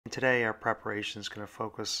Today our preparation is going to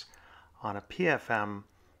focus on a PFM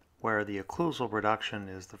where the occlusal reduction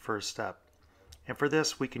is the first step. And for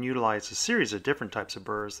this we can utilize a series of different types of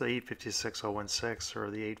burrs, the 856-016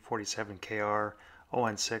 or the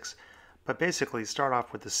 847-KR-016, but basically start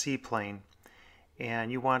off with the C-plane,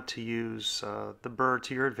 and you want to use the burr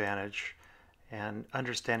to your advantage, and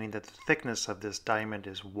understanding that the thickness of this diamond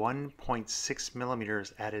is 1.6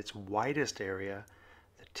 millimeters at its widest area.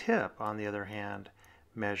 The tip, on the other hand,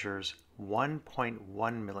 measures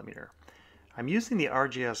 1.1 millimeter. I'm using the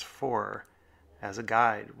RGS-4 as a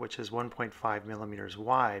guide, which is 1.5 millimeters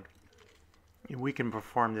wide. And we can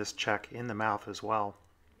perform this check in the mouth as well.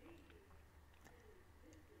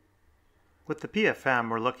 With the PFM,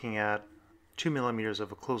 we're looking at 2 millimeters of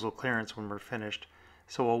occlusal clearance when we're finished.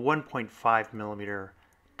 So a 1.5 millimeter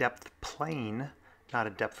depth plane, not a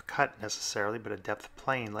depth cut necessarily, but a depth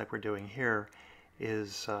plane like we're doing here,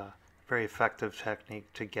 is a very effective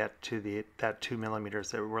technique to get to that 2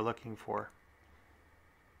 millimeters that we're looking for.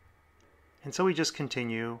 And so we just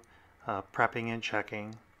continue prepping and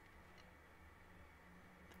checking.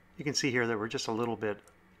 You can see here that we're just a little bit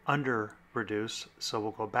under reduce, so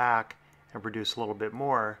we'll go back and reduce a little bit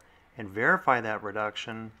more and verify that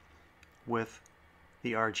reduction with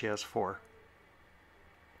the RGS-4.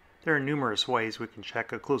 There are numerous ways we can check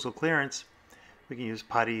occlusal clearance. We can use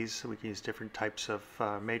putties, we can use different types of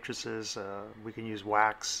matrices, we can use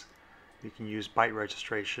wax, we can use bite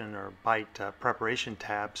registration or bite preparation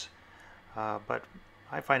tabs, but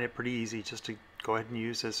I find it pretty easy just to go ahead and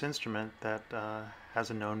use this instrument that has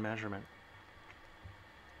a known measurement.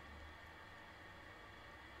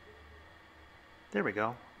 There we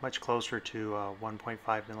go, much closer to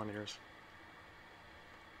 1.5 millimeters.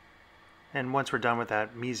 And once we're done with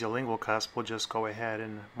that mesiolingual cusp, we'll just go ahead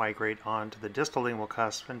and migrate on to the distal lingual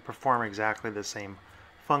cusp and perform exactly the same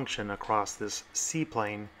function across this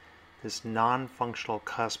C-plane, this non-functional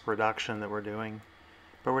cusp reduction that we're doing.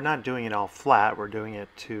 But we're not doing it all flat, we're doing it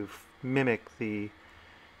to mimic the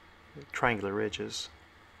triangular ridges.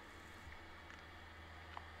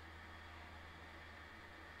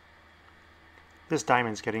 This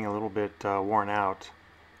diamond's getting a little bit worn out,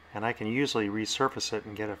 and I can usually resurface it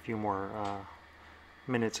and get a few more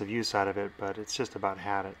minutes of use out of it, but it's just about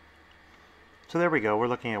had it. So there we go, we're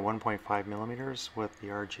looking at 1.5 millimeters with the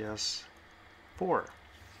RGS-4.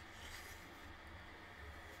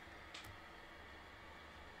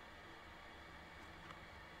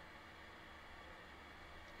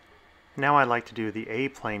 Now I'd like to do the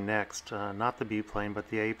A-plane next, not the B-plane, but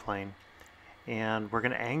the A-plane. And we're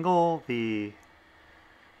going to angle the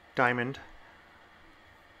diamond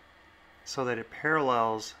so that it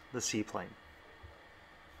parallels the C-plane.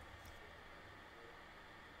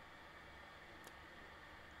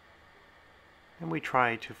 And we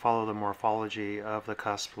try to follow the morphology of the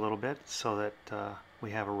cusp a little bit so that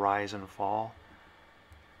we have a rise and fall.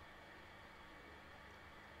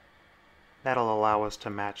 That'll allow us to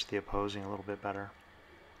match the opposing a little bit better.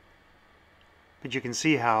 But you can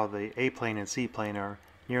see how the A-plane and C-plane are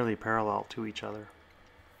nearly parallel to each other.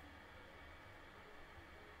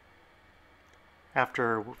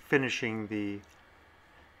 After finishing the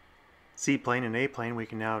C-plane and A-plane, we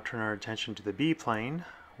can now turn our attention to the B-plane,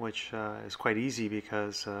 which is quite easy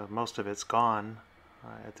because most of it's gone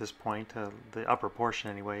at this point, the upper portion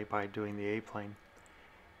anyway, by doing the A-plane.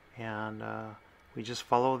 And we just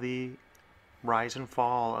follow the rise and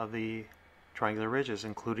fall of the triangular ridges,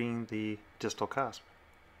 including the distal cusp.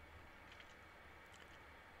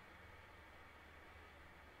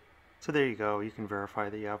 So there you go, you can verify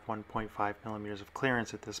that you have 1.5 millimeters of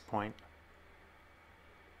clearance at this point.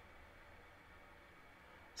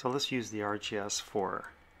 So let's use the RGS-4.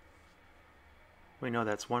 We know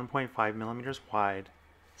that's 1.5 millimeters wide,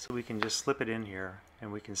 so we can just slip it in here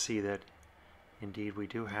and we can see that indeed we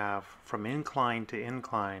do have, from incline to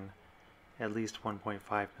incline, at least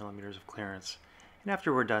 1.5 millimeters of clearance. And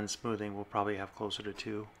after we're done smoothing, we'll probably have closer to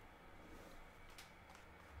 2.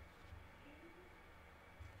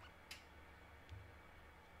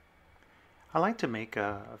 I like to make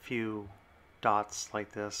a few dots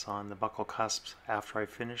like this on the buccal cusps after I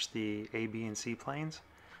finish the A, B, and C planes,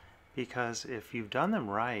 because if you've done them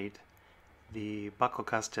right, the buccal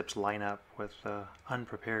cusp tips line up with the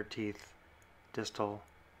unprepared teeth, distal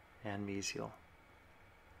and mesial.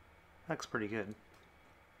 Looks pretty good.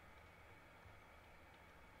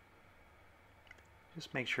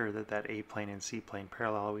 Just make sure that that A-plane and C-plane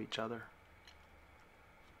parallel each other.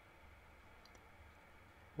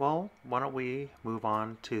 Well, why don't we move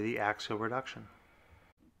on to the axial reduction.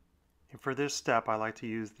 And for this step, I like to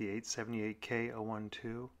use the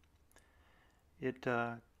 878K012. It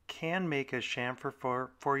can make a chamfer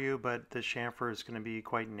for you, but the chamfer is going to be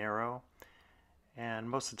quite narrow. And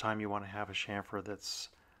most of the time you want to have a chamfer that's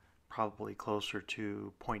probably closer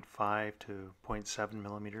to 0.5 to 0.7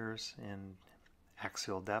 millimeters in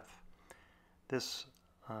axial depth. This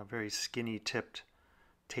very skinny tipped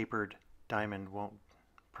tapered diamond won't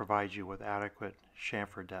provide you with adequate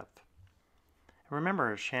chamfer depth. And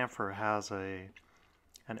remember, a chamfer has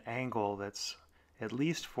an angle that's at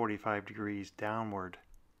least 45 degrees downward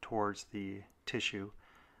towards the tissue.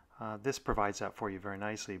 This provides that for you very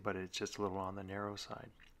nicely, but it's just a little on the narrow side.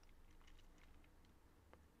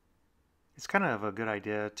 It's kind of a good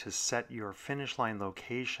idea to set your finish line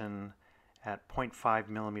location at 0.5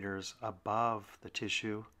 millimeters above the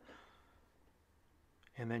tissue,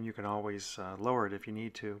 and then you can always lower it if you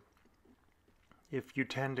need to. If you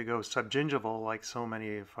tend to go subgingival, like so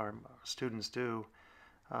many of our students do,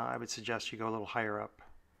 I would suggest you go a little higher up.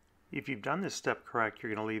 If you've done this step correct,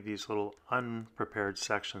 you're going to leave these little unprepared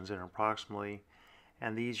sections interproximally,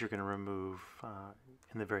 and these you're going to remove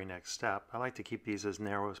in the very next step. I like to keep these as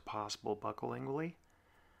narrow as possible buccolingually.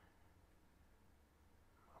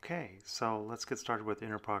 Okay, so let's get started with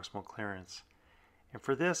interproximal clearance. And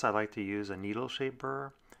for this, I like to use a needle-shaped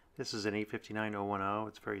burr. This is an 859-010.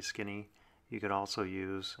 It's very skinny. You could also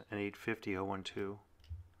use an 850-012.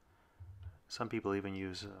 Some people even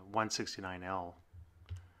use 169L.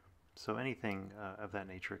 So anything of that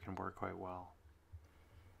nature can work quite well.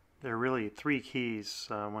 There are really three keys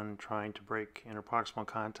when trying to break interproximal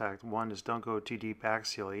contact. One is don't go too deep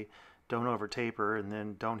axially, don't over taper, and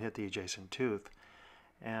then don't hit the adjacent tooth.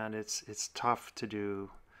 And it's tough to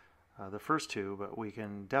do the first two, but we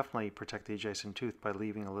can definitely protect the adjacent tooth by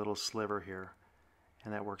leaving a little sliver here,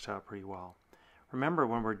 and that works out pretty well. Remember,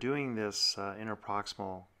 when we're doing this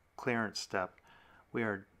interproximal clearance step, we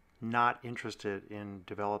are not interested in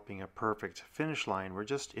developing a perfect finish line. We're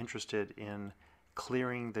just interested in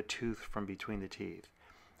clearing the tooth from between the teeth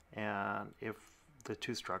and if the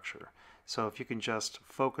tooth structure. So if you can just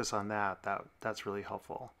focus on that's really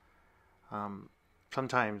helpful.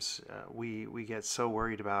 Sometimes we get so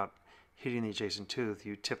worried about hitting the adjacent tooth,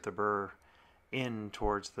 you tip the burr in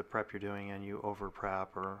towards the prep you're doing and you over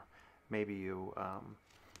prep, or maybe you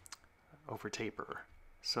over taper.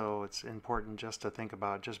 So it's important just to think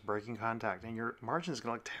about just breaking contact, and your margin is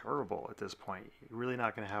going to look terrible at this point. You're really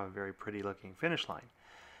not going to have a very pretty looking finish line.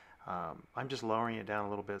 I'm just lowering it down a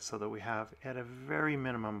little bit so that we have at a very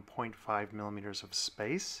minimum 0.5 millimeters of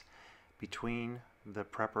space between the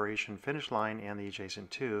preparation finish line and the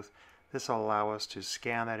adjacent tooth. This will allow us to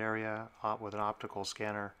scan that area with an optical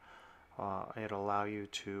scanner. It'll allow you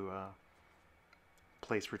to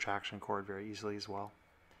place retraction cord very easily as well.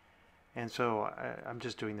 And so I'm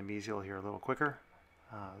just doing the mesial here a little quicker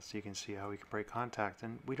so you can see how we can break contact.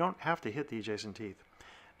 And we don't have to hit the adjacent teeth.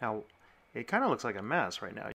 Now, it kind of looks like a mess right now.